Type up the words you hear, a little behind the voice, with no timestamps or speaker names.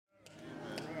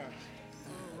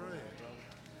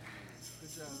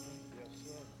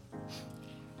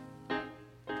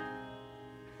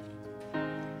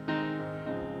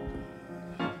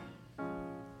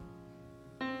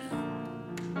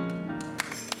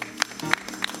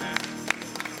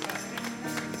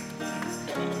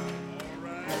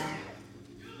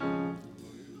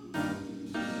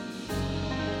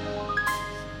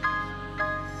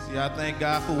I thank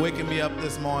God for waking me up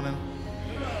this morning,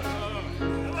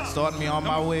 starting me on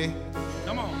my way.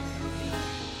 Come on.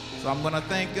 So I'm going to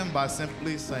thank him by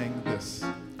simply saying this.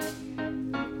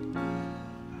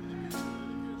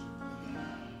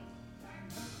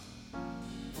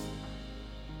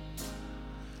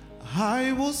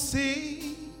 I will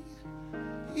sing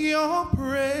your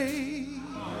praise.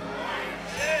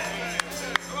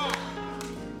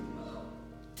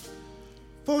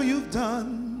 For you've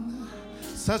done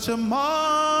such a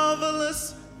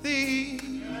marvelous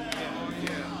thing.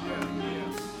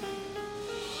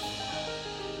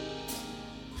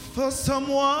 For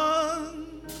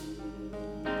someone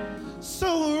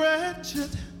so wretched,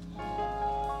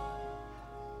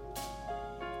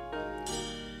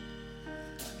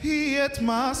 yet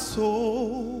my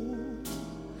soul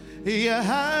you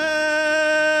have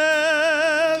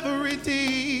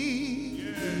redeemed.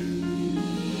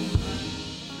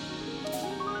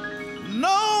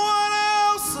 No one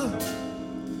else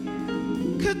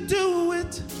could do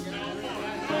it.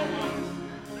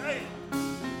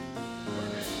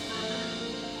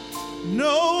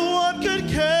 No one could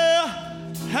care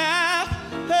half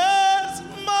as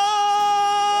much.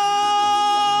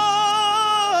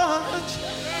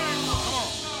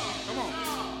 Come on.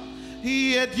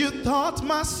 Yet you thought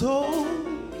my soul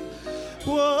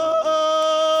was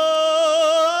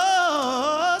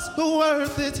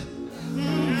worth it.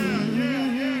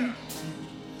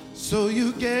 So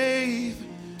you gave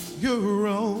your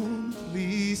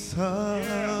only son.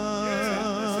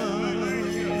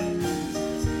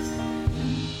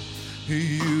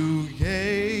 You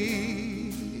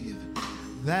gave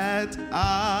that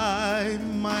I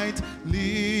might live.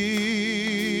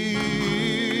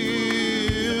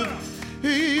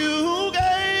 You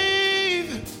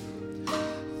gave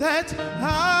that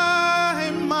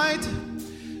I might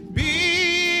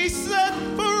be set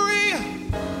free.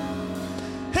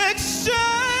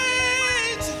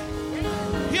 Exchange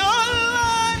your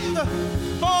life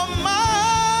for mine.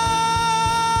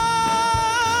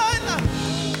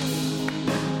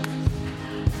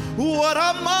 What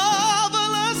a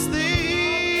marvelous thing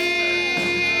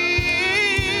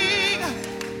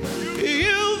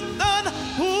you've done.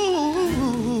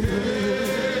 Ooh.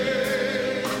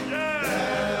 That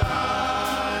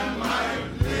I might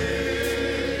live.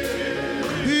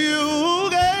 You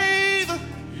gave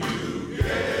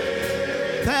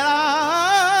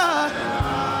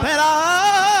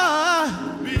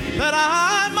that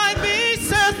I might be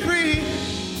set free.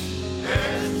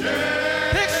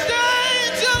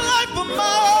 Exchange your life for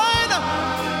mine.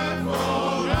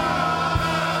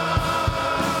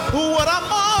 What a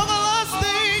marvelous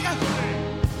thing.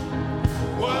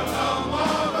 What a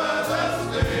marvelous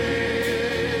thing.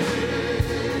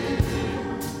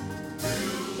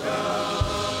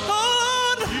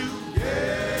 Lord,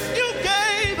 you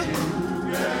gave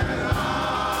that I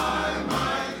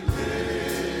might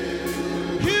live.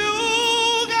 You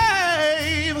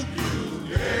gave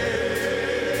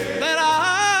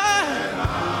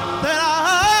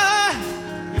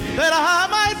that I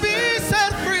might be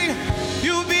set free.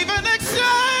 You've even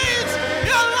exchanged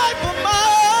your life for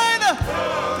mine.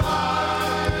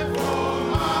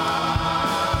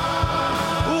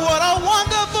 What a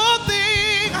wonderful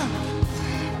thing.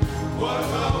 What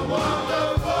a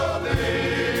wonderful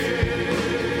thing.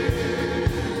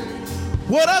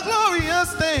 What a glorious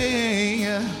thing.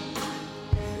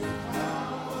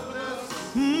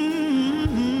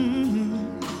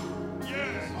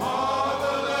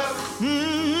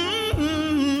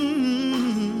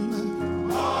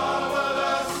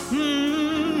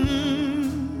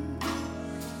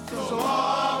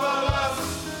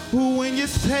 When you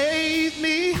save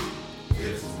me,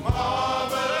 it's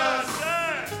marvelous.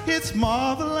 It's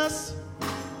marvelous.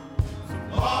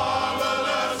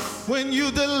 Marvelous. When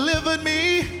you delivered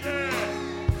me,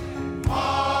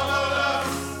 marvelous.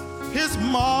 It's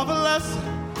marvelous.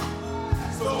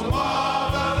 So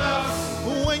marvelous.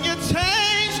 When you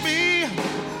change me,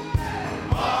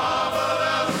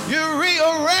 marvelous. You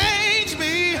rearrange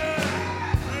me,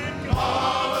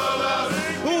 marvelous.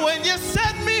 When you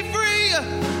set me free,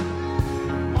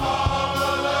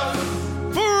 marvelous.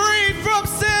 Free from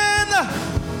sin,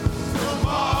 so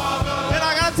marvelous. And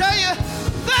I gotta tell you,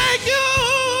 thank you.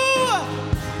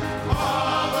 Marvelous.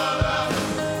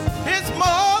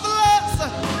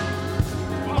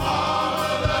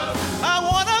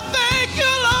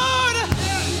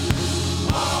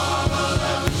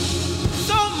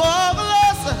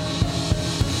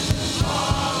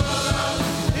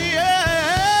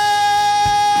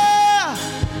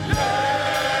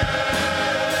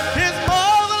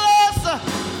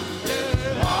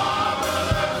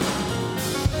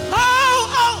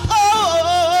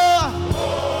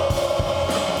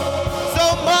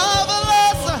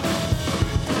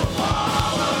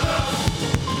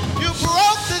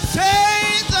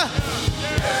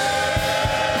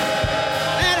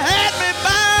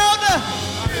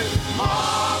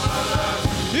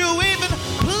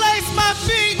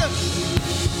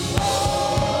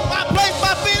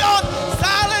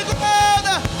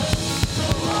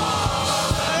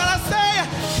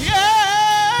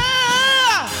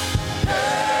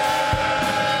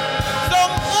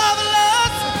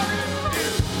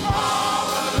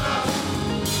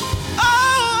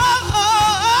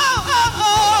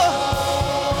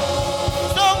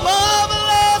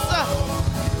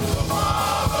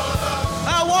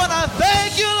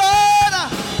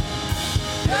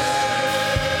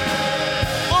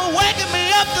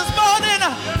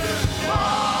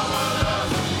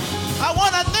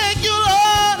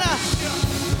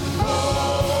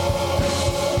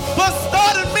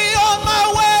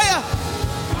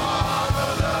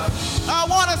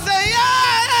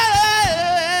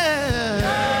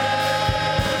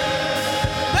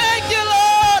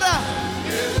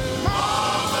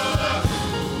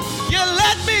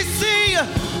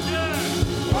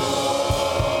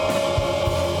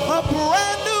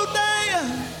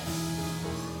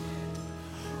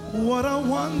 What a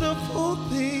wonderful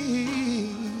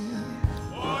thing.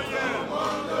 Oh, yeah.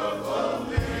 Wonderful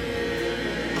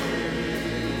thing.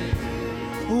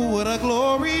 What a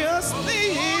glorious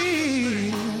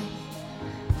thing.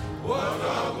 What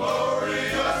a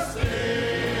glorious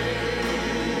thing.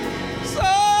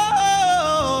 So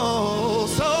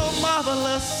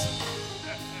marvelous.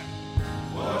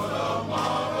 What a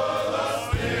marvelous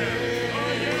thing.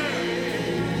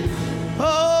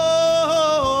 Oh,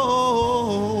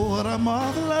 what a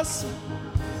marvelous.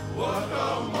 What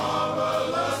a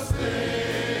marvelous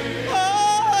thing.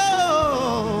 Oh,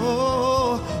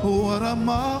 what a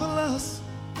marvelous.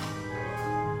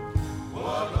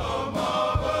 What a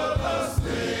marvelous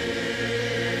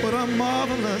thing. What a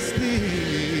marvelous thing.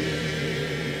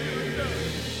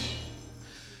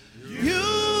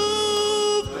 You've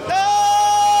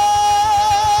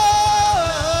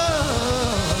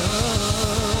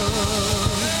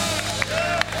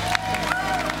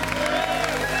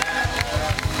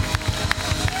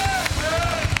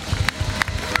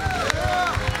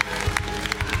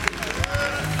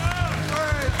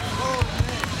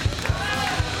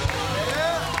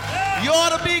You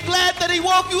ought to be glad that he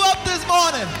woke you up this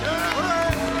morning.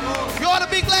 You ought to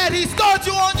be glad he started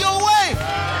you on your way.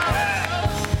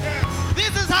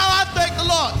 This is how I thank the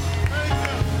Lord.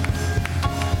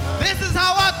 This is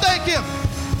how I thank him.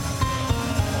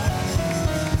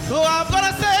 So I'm going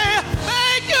to say,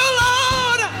 thank you,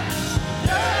 Lord.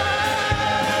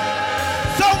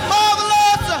 So marvelous.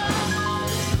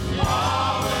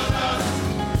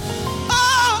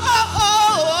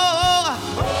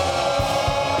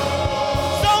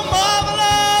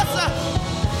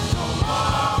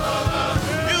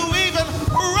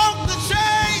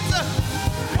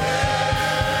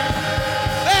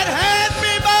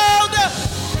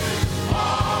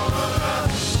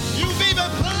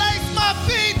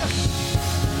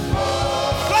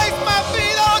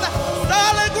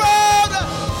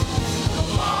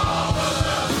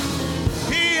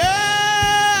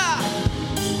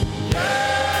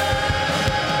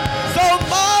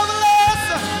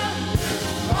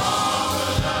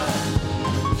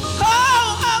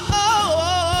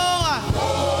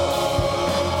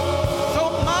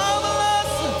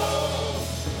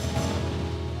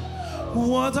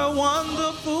 What a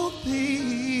wonderful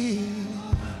thing.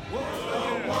 What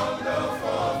a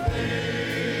wonderful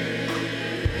thing.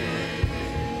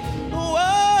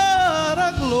 What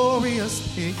a glorious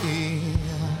thing.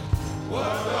 What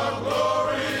a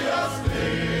glorious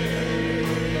thing.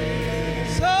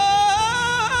 So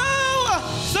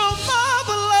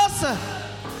marvelous.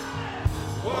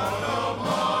 What a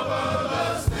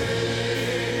marvelous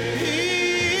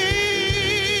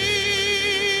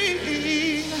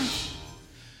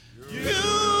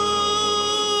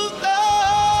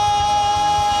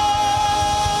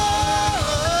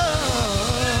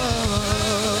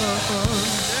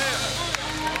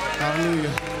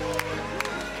Hallelujah.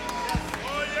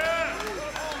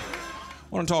 I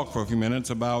want to talk for a few minutes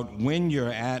about when you're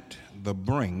at the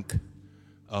brink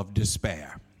of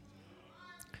despair.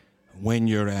 When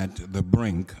you're at the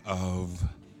brink of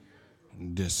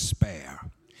despair.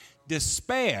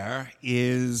 Despair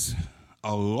is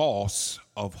a loss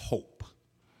of hope.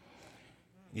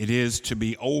 It is to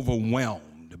be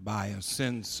overwhelmed by a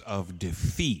sense of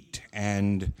defeat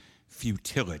and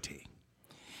futility.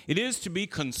 It is to be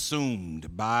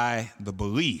consumed by the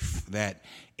belief that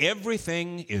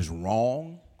everything is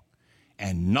wrong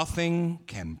and nothing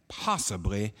can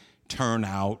possibly turn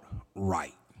out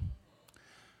right.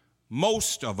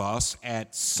 Most of us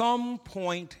at some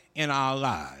point in our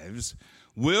lives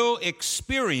will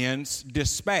experience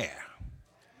despair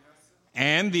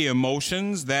and the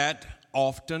emotions that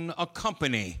often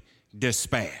accompany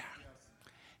despair.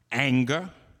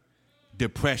 Anger,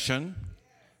 depression,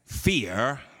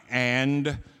 fear,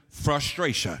 and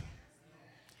frustration.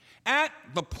 At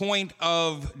the point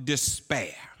of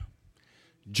despair,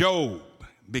 Job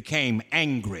became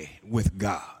angry with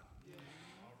God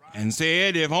and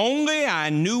said, if only I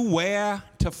knew where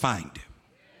to find him.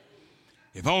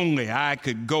 If only I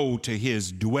could go to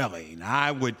his dwelling,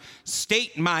 I would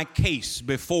state my case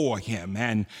before him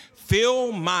and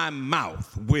fill my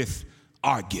mouth with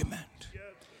argument.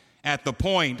 At the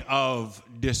point of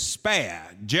despair,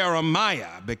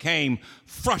 Jeremiah became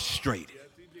frustrated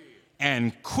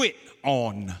and quit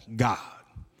on God.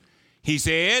 He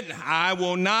said, I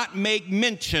will not make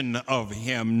mention of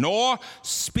him, nor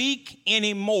speak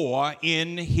anymore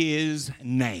in his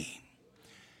name.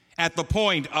 At the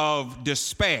point of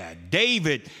despair,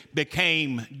 David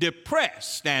became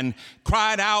depressed and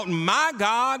cried out, my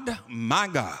God,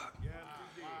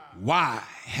 why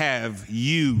have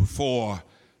you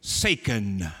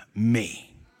forsaken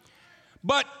me.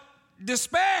 But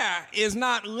despair is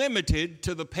not limited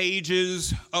to the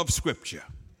pages of Scripture.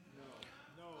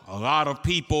 A lot of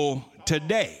people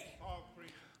today,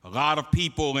 a lot of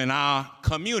people in our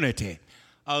community,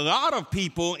 a lot of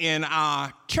people in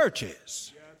our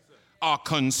churches are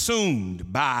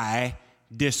consumed by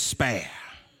despair.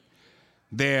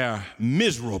 They're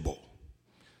miserable.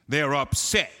 They're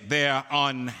upset. They're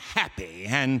unhappy.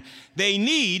 And they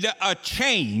need a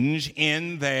change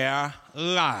in their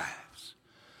lives.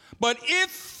 But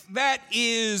if that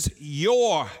is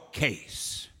your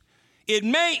case, it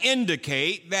may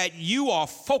indicate that you are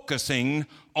focusing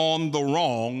on the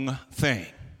wrong thing.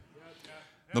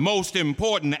 The most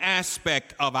important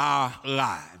aspect of our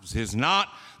lives is not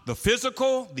the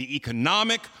physical, the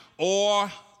economic,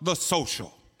 or the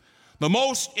social. The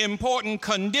most important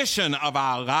condition of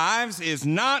our lives is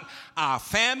not our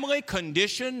family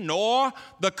condition nor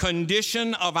the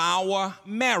condition of our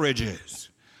marriages.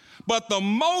 But the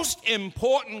most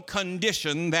important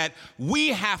condition that we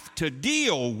have to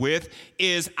deal with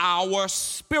is our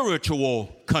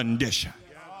spiritual condition.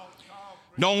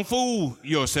 Don't fool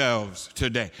yourselves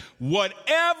today.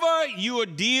 Whatever you're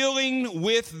dealing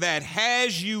with that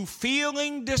has you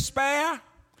feeling despair,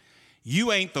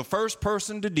 you ain't the first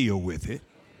person to deal with it,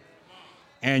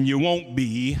 and you won't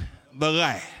be the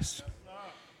last.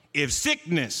 If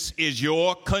sickness is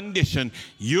your condition,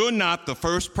 you're not the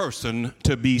first person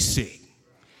to be sick.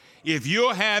 If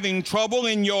you're having trouble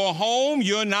in your home,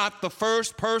 you're not the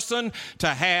first person to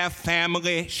have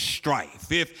family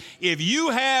strife. If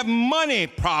you have money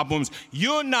problems,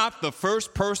 you're not the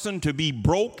first person to be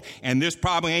broke, and this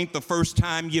probably ain't the first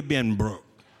time you've been broke.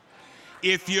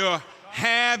 If you're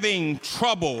having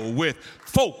trouble with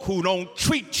folk who don't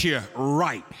treat you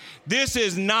right, this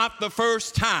is not the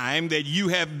first time that you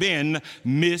have been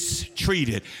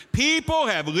mistreated. People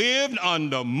have lived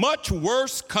under much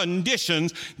worse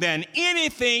conditions than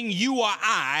anything you or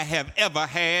I have ever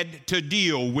had to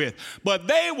deal with. But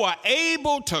they were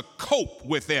able to cope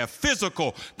with their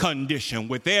physical condition,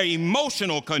 with their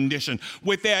emotional condition,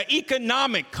 with their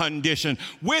economic condition,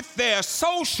 with their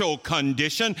social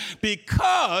condition,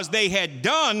 because they had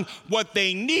done what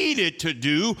they needed to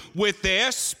do with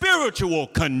their spiritual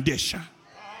condition.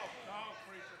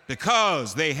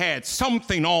 Because they had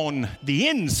something on the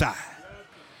inside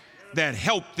that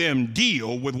helped them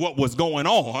deal with what was going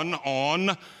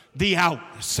on the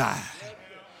outside.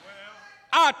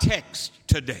 Our text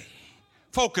today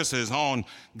focuses on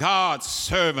God's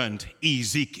servant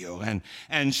Ezekiel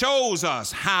and shows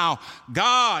us how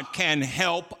God can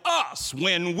help us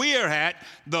when we're at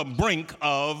the brink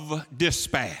of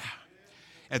despair.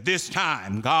 At this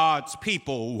time, God's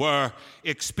people were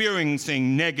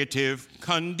experiencing negative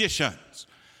conditions.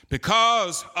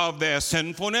 Because of their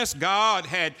sinfulness, God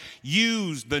had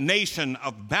used the nation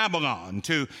of Babylon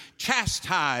to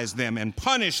chastise them and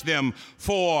punish them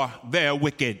for their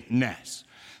wickedness.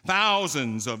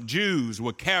 Thousands of Jews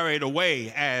were carried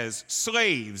away as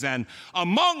slaves, and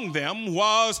among them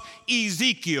was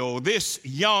Ezekiel, this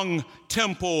young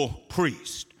temple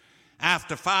priest.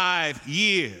 After 5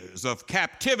 years of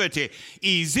captivity,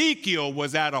 Ezekiel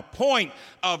was at a point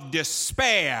of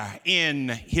despair in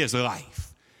his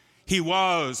life. He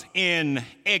was in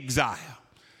exile.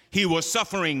 He was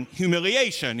suffering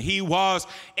humiliation. He was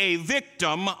a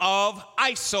victim of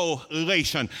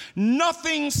isolation.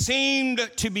 Nothing seemed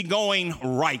to be going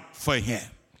right for him.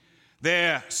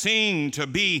 There seemed to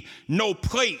be no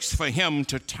place for him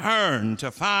to turn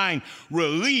to find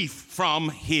relief from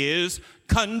his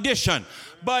condition.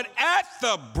 But at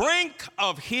the brink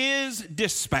of his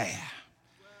despair,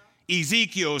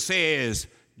 Ezekiel says,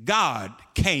 God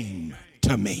came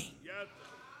to me.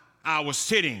 I was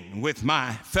sitting with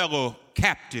my fellow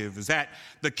captives at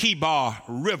the Kibar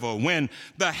River when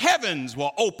the heavens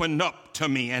were opened up to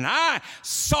me, and I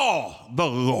saw the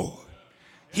Lord.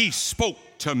 He spoke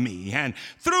to me, and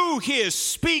through his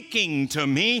speaking to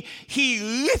me, he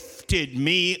lifted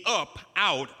me up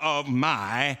out of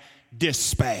my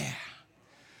despair.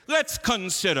 Let's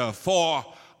consider for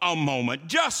a moment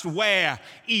just where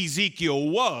Ezekiel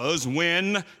was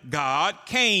when God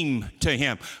came to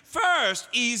him. First,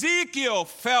 Ezekiel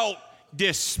felt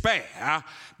despair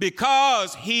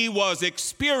because he was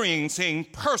experiencing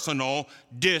personal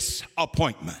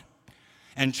disappointment.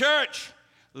 And church,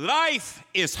 life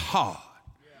is hard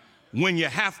when you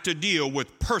have to deal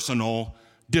with personal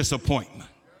disappointment.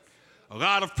 A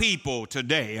lot of people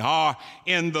today are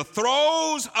in the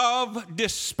throes of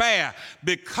despair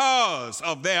because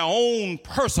of their own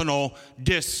personal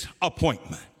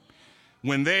disappointment.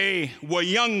 When they were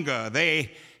younger,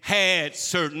 they had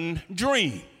certain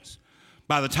dreams.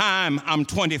 By the time I'm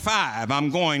 25, I'm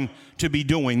going to be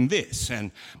doing this.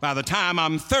 And by the time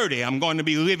I'm 30, I'm going to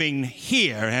be living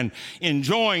here and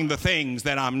enjoying the things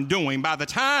that I'm doing. By the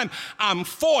time I'm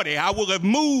 40, I will have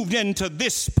moved into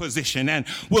this position and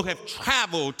will have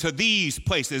traveled to these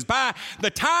places. By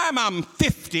the time I'm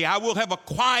 50, I will have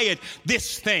acquired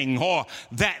this thing or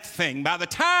that thing. By the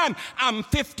time I'm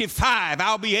 55,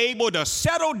 I'll be able to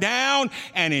settle down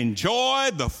and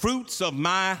enjoy the fruits of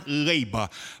my labor.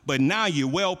 But now you're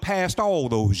well past all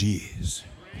those years.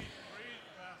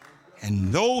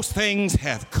 And those things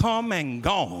have come and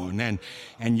gone, and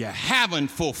you haven't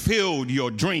fulfilled your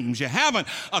dreams. You haven't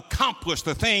accomplished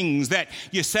the things that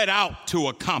you set out to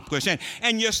accomplish.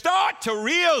 And you start to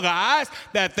realize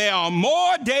that there are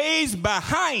more days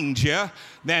behind you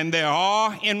than there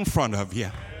are in front of you.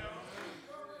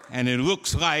 And it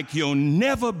looks like you'll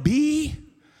never be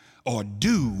or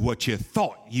do what you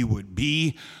thought you would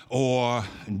be or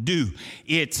do.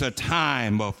 It's a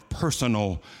time of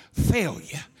personal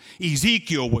failure.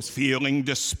 Ezekiel was feeling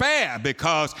despair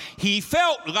because he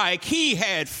felt like he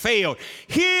had failed.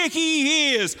 Here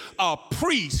he is, a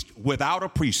priest without a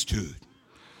priesthood,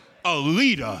 a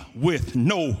leader with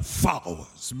no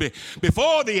followers.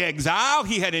 Before the exile,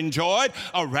 he had enjoyed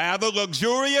a rather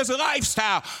luxurious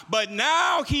lifestyle, but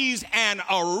now he's an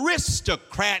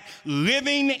aristocrat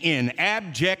living in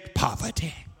abject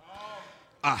poverty.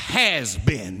 A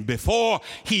has-been before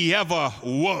he ever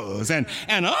was. And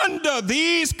under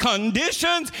these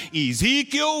conditions,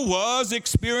 Ezekiel was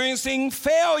experiencing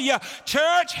failure.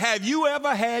 Church, have you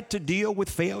ever had to deal with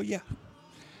failure?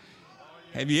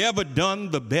 Have you ever done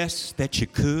the best that you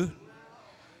could?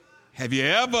 Have you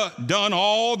ever done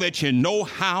all that you know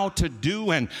how to do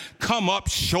and come up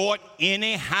short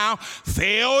anyhow?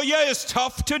 Failure is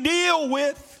tough to deal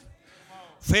with.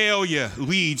 Failure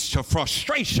leads to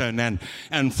frustration,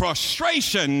 and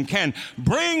frustration can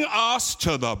bring us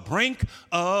to the brink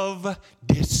of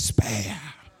despair.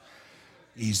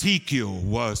 Ezekiel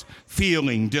was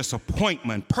feeling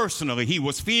disappointment. Personally, he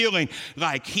was feeling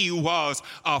like he was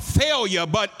a failure.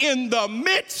 But in the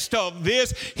midst of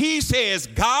this, he says,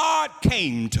 God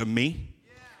came to me.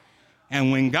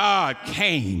 And when God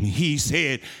came, he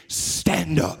said,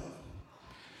 stand up.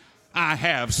 I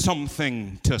have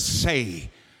something to say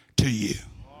to you.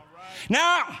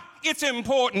 Now, it's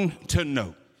important to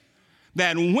note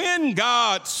that when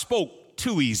God spoke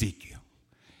to Ezekiel,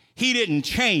 he didn't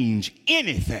change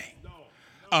anything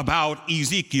about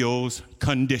Ezekiel's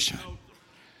condition.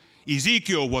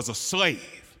 Ezekiel was a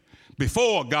slave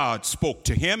before God spoke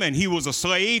to him, and he was a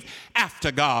slave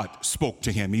after God spoke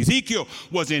to him. Ezekiel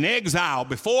was in exile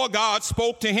before God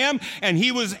spoke to him, and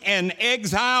he was in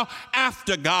exile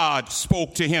after God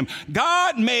spoke to him.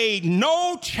 God made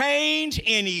no change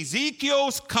in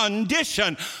Ezekiel's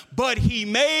condition, but he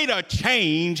made a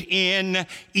change in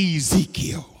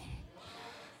Ezekiel.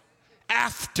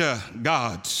 After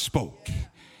God spoke,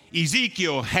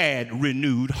 Ezekiel had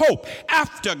renewed hope.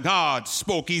 After God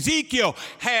spoke, Ezekiel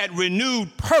had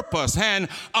renewed purpose and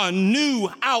a new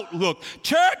outlook.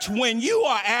 Church, when you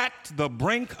are at the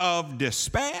brink of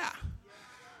despair,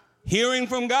 hearing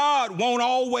from God won't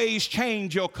always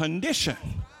change your condition,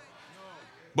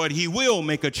 but he will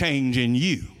make a change in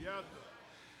you.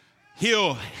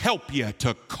 He'll help you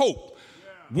to cope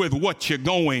with what you're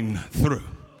going through.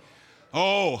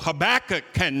 Oh, Habakkuk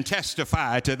can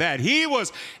testify to that. He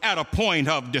was at a point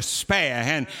of despair,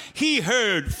 and he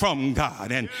heard from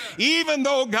God. And even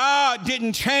though God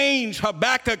didn't change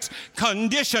Habakkuk's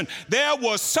condition, there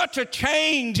was such a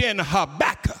change in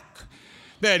Habakkuk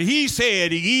that he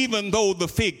said, even though the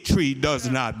fig tree does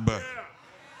not bud,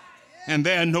 and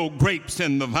there are no grapes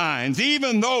in the vines,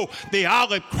 even though the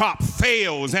olive crop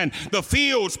fails and the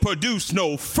fields produce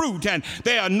no fruit and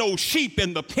there are no sheep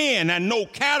in the pen and no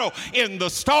cattle in the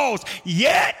stalls,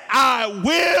 yet I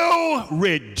will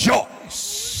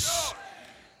rejoice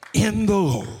in the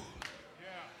Lord.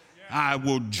 I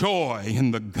will joy in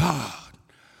the God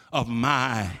of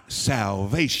my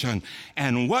salvation.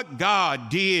 And what God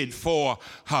did for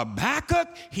Habakkuk,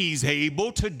 he's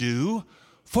able to do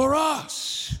for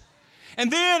us. And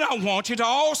then I want you to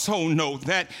also note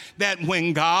that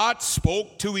when God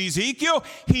spoke to Ezekiel,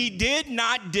 he did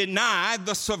not deny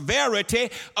the severity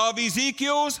of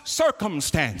Ezekiel's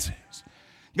circumstances.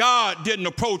 God didn't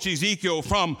approach Ezekiel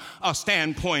from a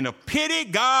standpoint of pity.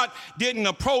 God didn't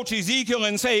approach Ezekiel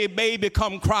and say, baby,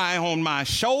 come cry on my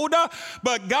shoulder.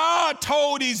 But God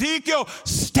told Ezekiel,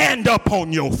 stand up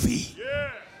on your feet.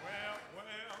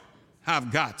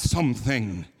 I've got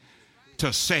something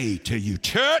to say to you,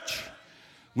 church.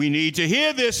 We need to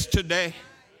hear this today.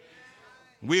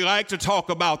 We like to talk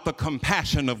about the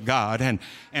compassion of God,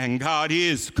 and God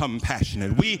is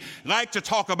compassionate. We like to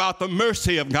talk about the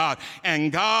mercy of God,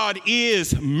 and God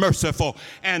is merciful.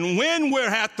 And when we're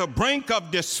at the brink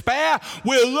of despair,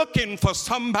 we're looking for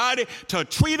somebody to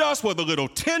treat us with a little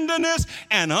tenderness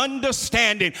and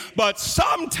understanding. But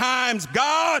sometimes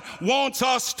God wants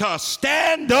us to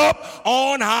stand up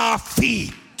on our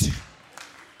feet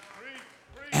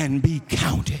and be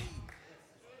counted.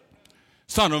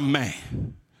 Son of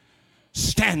man,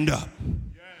 stand up,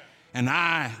 and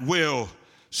I will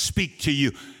speak to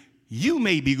you. You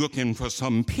may be looking for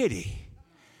some pity,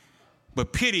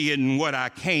 but pity isn't what I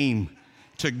came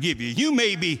to give you. You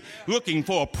may be looking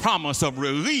for a promise of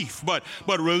relief, but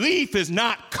relief is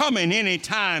not coming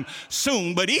anytime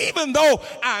soon. But even though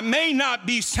I may not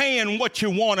be saying what you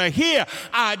want to hear,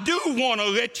 I do want to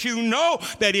let you know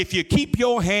that if you keep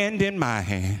your hand in my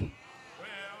hand,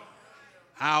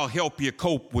 I'll help you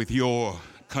cope with your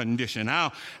condition.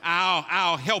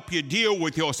 I'll help you deal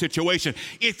with your situation.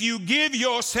 If you give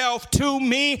yourself to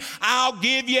me, I'll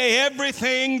give you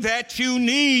everything that you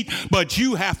need, but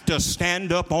you have to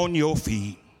stand up on your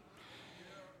feet,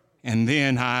 and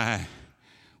then I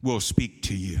will speak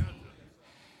to you.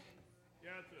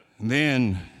 And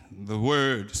then the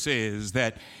word says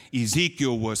that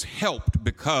Ezekiel was helped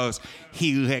because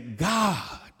he let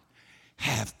God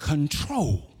have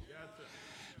control.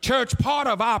 Church, part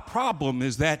of our problem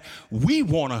is that we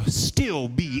want to still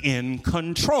be in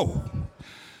control.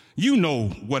 You know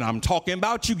what I'm talking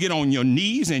about. You get on your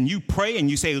knees and you pray and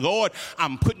you say, Lord,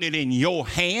 I'm putting it in your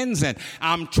hands and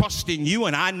I'm trusting you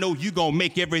and I know you're going to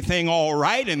make everything all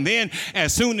right. And then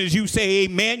as soon as you say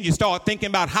amen, you start thinking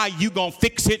about how you going to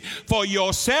fix it for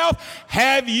yourself.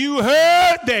 Have you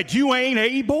heard that you ain't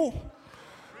able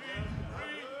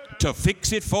to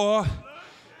fix it for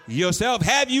yourself?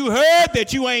 Have you heard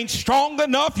that you ain't strong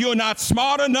enough, you're not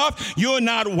smart enough, you're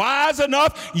not wise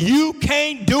enough, you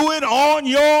can't do it on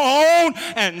your own,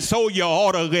 and so you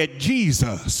ought to let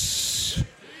Jesus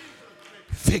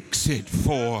fix it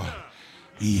for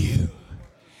you.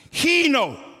 He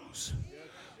knows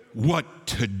what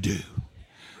to do.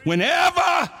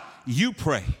 Whenever you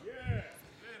pray,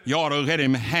 you ought to let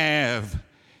him have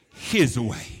his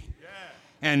way,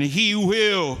 and he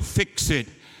will fix it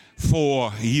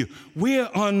for you. We're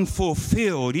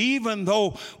unfulfilled, even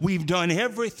though we've done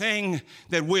everything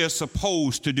that we're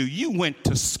supposed to do. You went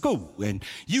to school and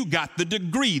you got the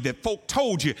degree that folk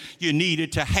told you you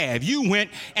needed to have. You went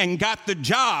and got the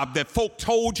job that folk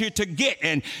told you to get,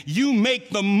 and you make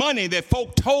the money that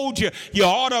folk told you you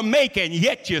ought to make, and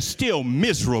yet you're still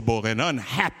miserable and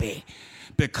unhappy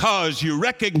because you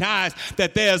recognize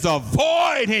that there's a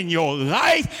void in your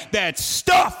life that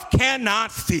stuff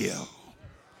cannot fill.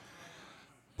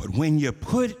 But when you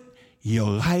put your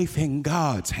life in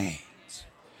God's hands,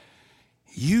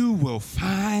 you will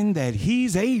find that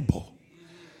he's able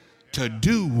to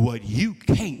do what you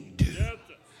can't do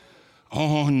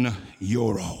on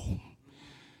your own.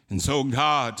 And so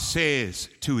God says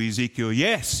to Ezekiel,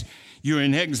 yes, you're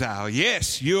in exile.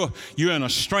 Yes, you're in a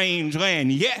strange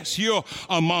land. Yes, you're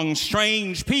among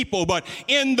strange people. But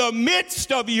in the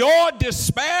midst of your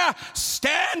despair,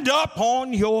 stand up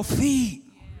on your feet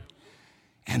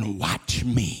and watch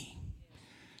me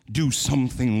do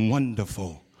something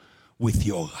wonderful with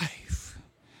your life.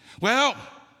 Well,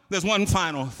 there's one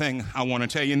final thing I want to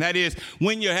tell you, and that is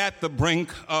when you're at the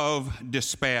brink of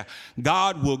despair,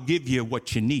 God will give you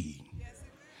what you need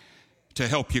to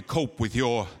help you cope with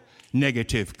your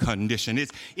negative condition.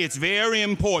 It's very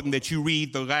important that you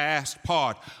read the last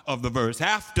part of the verse.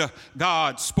 After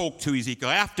God spoke to Ezekiel,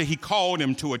 after he called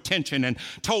him to attention and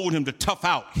told him to tough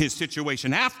out his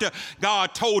situation, after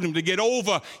God told him to get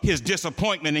over his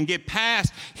disappointment and get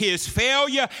past his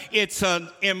failure, it's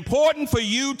important for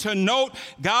you to note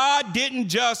God didn't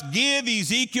just give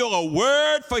Ezekiel a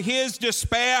word for his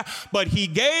despair, but he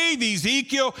gave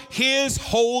Ezekiel his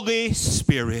Holy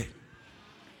Spirit.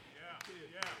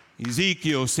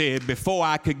 Ezekiel said, before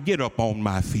I could get up on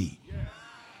my feet,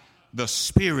 the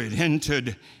Spirit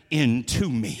entered into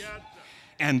me.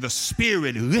 And the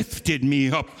Spirit lifted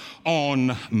me up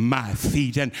on my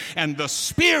feet. And the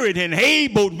Spirit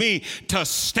enabled me to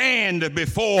stand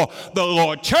before the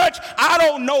Lord. Church, I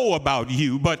don't know about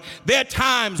you, but there are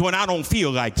times when I don't feel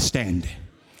like standing.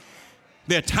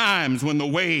 There are times when the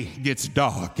way gets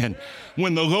dark and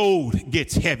when the load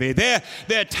gets heavy. There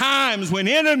are times when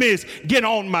enemies get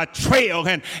on my trail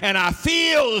and I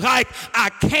feel like I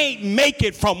can't make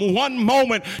it from one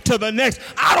moment to the next.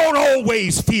 I don't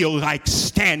always feel like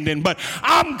standing, but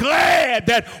I'm glad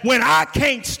that when I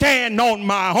can't stand on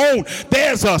my own,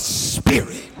 there's a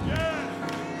Spirit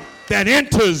that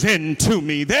enters into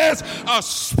me. There's a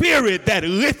spirit that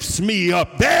lifts me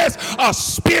up. There's a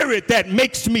spirit that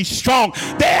makes me strong.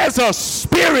 There's a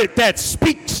spirit that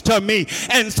speaks to me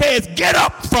and says, get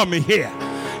up from here.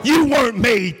 You weren't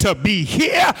made to be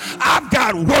here. I've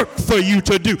got work for you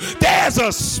to do. There's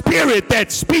a spirit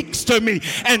that speaks to me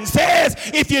and says,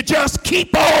 if you just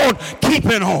keep on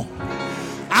keeping on,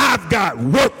 I've got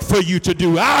work for you to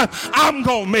do. I'm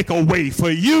going to make a way for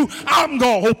you. I'm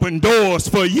going to open doors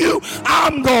for you.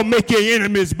 I'm going to make your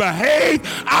enemies behave.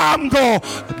 I'm going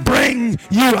to bring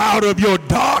you out of your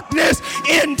darkness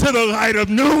into the light of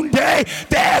noonday.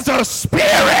 There's a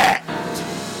spirit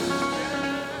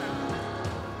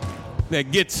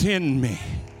that gets in me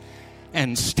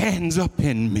and stands up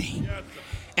in me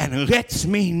and lets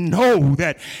me know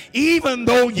that even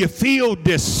though you feel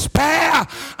despair,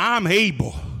 I'm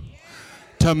able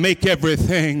to make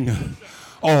everything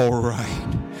all right.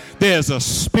 There's a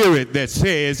spirit that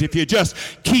says, if you just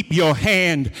keep your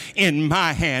hand in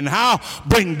my hand, I'll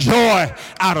bring joy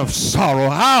out of sorrow.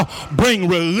 I'll bring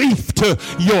relief to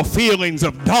your feelings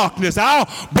of darkness. I'll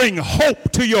bring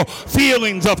hope to your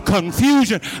feelings of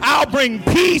confusion. I'll bring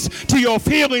peace to your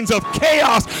feelings of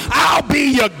chaos. I'll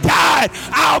be your guide.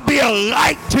 I'll be a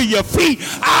light to your feet.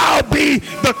 I'll be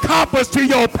the compass to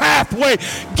your pathway.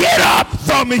 Get up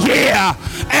from here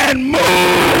and move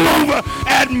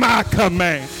at my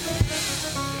command.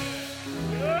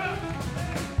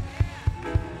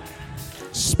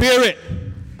 Spirit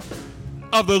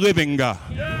of the living God,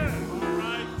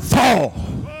 fall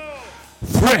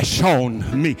fresh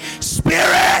on me.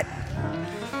 Spirit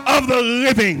of the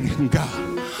living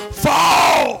God,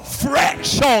 fall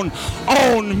fresh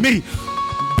on me.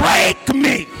 Break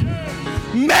me,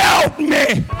 melt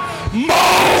me,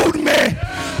 mold me,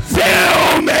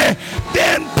 fill me,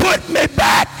 then put me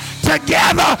back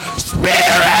together.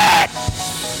 Spirit,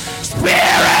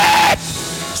 Spirit,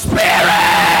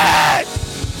 Spirit.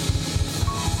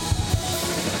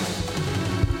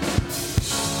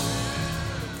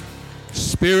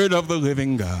 Spirit of the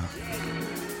living God,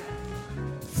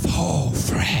 fall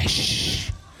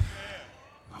fresh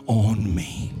on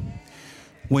me.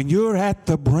 When you're at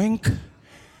the brink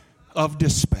of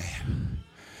despair,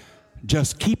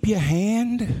 just keep your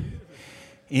hand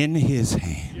in his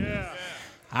hand.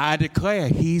 I declare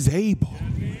he's able.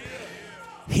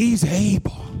 He's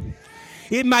able.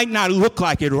 It might not look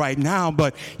like it right now,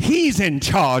 but he's in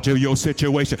charge of your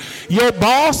situation. Your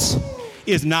boss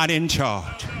is not in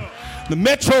charge. The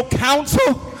Metro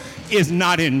Council is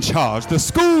not in charge. The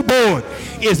school board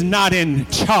is not in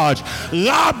charge.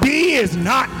 Lobby is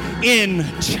not in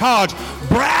charge.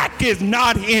 BRAC is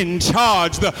not in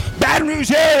charge. The Baton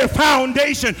Rouge Area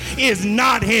Foundation is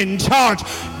not in charge.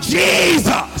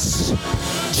 Jesus,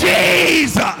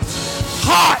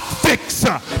 heart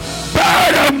fixer,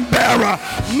 burden bearer,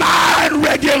 mind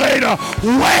regulator,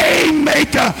 way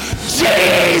maker,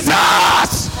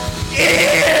 Jesus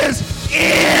is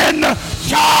in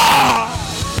charge.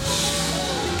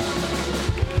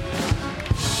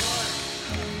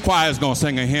 Choir's gonna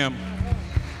sing a hymn.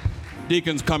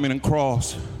 Deacons come in and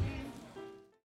cross.